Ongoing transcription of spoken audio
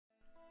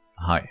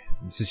Hi,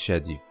 this is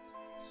Shadi.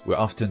 We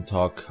often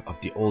talk of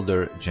the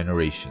older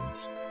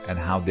generations and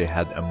how they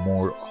had a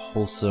more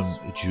wholesome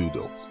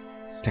judo,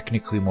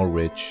 technically more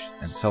rich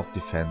and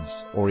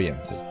self-defense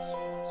oriented.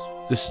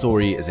 This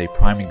story is a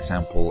prime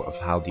example of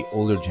how the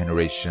older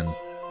generation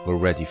were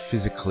ready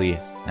physically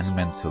and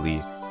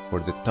mentally for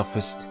the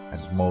toughest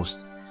and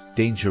most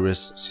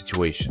dangerous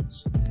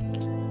situations.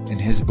 In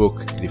his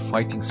book, The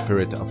Fighting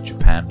Spirit of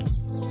Japan,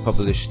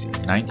 published in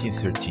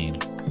 1913,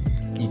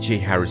 E.J.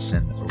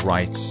 Harrison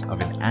writes of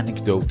an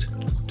anecdote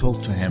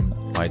told to him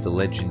by the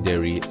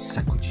legendary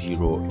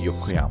Sakujiro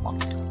Yokoyama.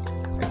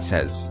 It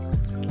says,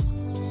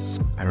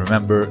 "I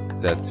remember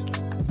that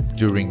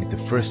during the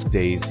first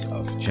days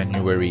of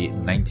January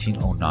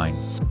 1909,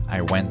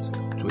 I went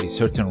to a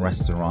certain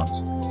restaurant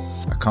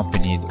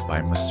accompanied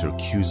by Mr.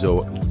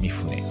 Kyuzo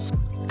Mifune,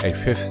 a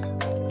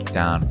 5th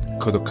Dan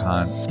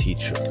Kodokan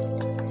teacher.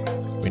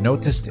 We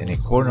noticed in a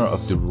corner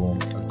of the room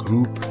a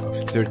group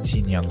of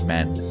 13 young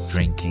men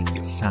drinking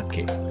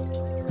sake.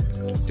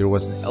 There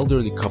was an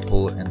elderly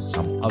couple and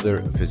some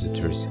other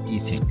visitors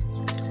eating.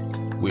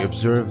 We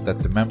observed that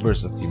the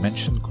members of the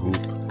mentioned group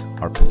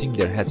are putting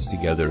their heads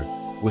together,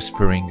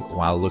 whispering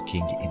while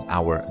looking in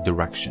our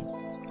direction.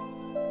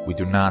 We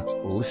do not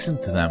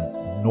listen to them,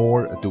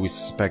 nor do we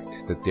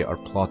suspect that they are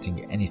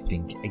plotting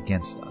anything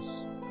against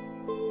us.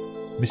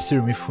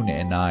 Mr. Mifune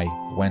and I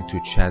went to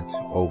chat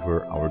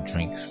over our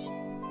drinks.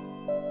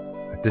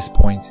 At this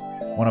point,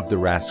 one of the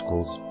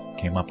rascals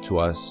came up to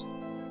us,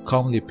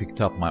 calmly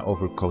picked up my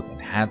overcoat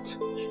and hat,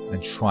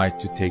 and tried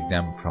to take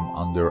them from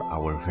under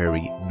our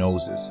very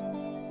noses.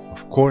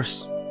 Of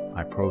course,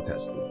 I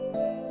protested.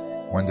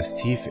 When the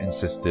thief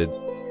insisted,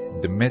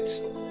 in the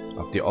midst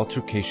of the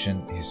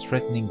altercation, his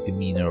threatening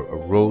demeanor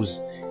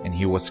arose, and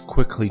he was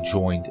quickly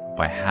joined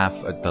by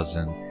half a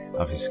dozen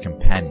of his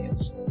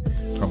companions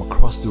from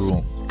across the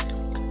room.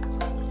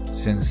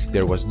 Since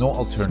there was no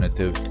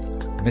alternative,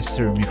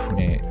 Mr.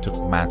 Mifune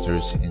took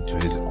matters into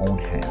his own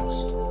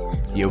hands.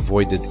 He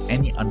avoided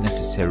any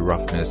unnecessary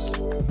roughness,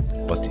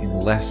 but in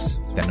less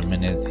than a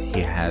minute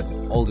he had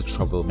all the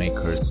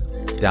troublemakers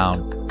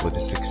down with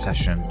a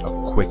succession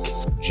of quick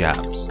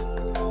jabs.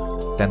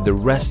 Then the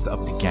rest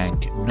of the gang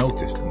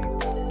noticed me,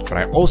 but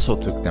I also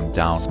took them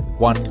down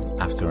one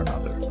after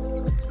another,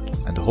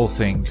 and the whole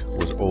thing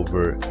was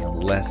over in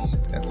less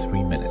than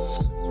 3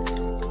 minutes.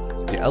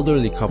 The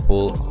elderly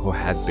couple, who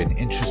had been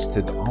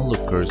interested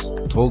onlookers,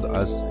 told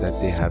us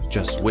that they have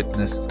just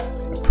witnessed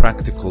a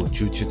practical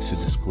jiu-jitsu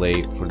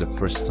display for the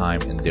first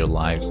time in their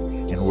lives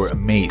and were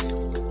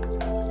amazed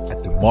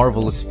at the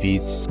marvelous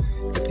feats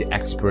that the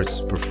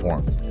experts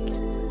performed.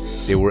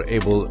 They were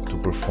able to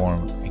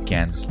perform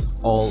against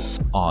all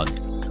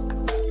odds."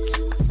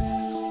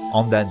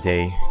 On that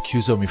day,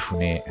 Kyuzo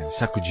Mifune and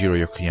Sakujiro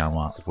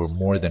Yokoyama were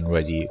more than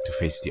ready to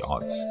face the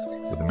odds,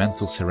 with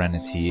mental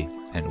serenity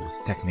and with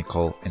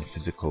technical and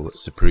physical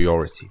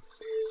superiority.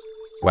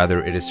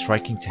 Whether it is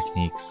striking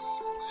techniques,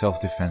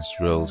 self-defense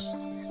drills,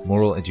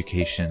 moral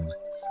education,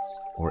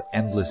 or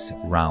endless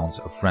rounds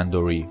of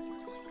randori,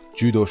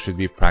 Judo should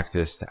be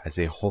practiced as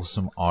a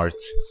wholesome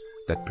art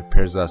that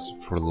prepares us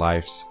for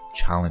life's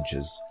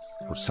challenges,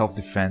 for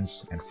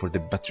self-defense and for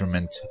the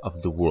betterment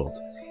of the world,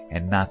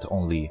 and not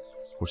only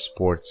for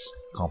sports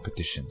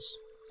competitions.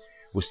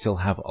 We still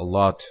have a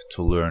lot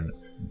to learn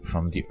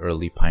from the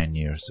early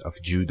pioneers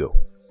of Judo.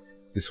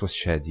 This was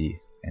Shadi,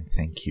 and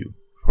thank you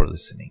for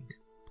listening.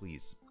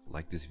 Please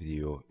like this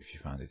video if you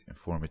found it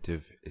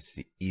informative. It's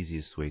the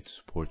easiest way to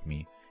support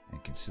me,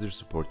 and consider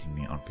supporting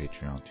me on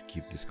Patreon to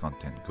keep this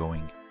content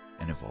going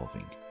and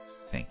evolving.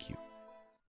 Thank you.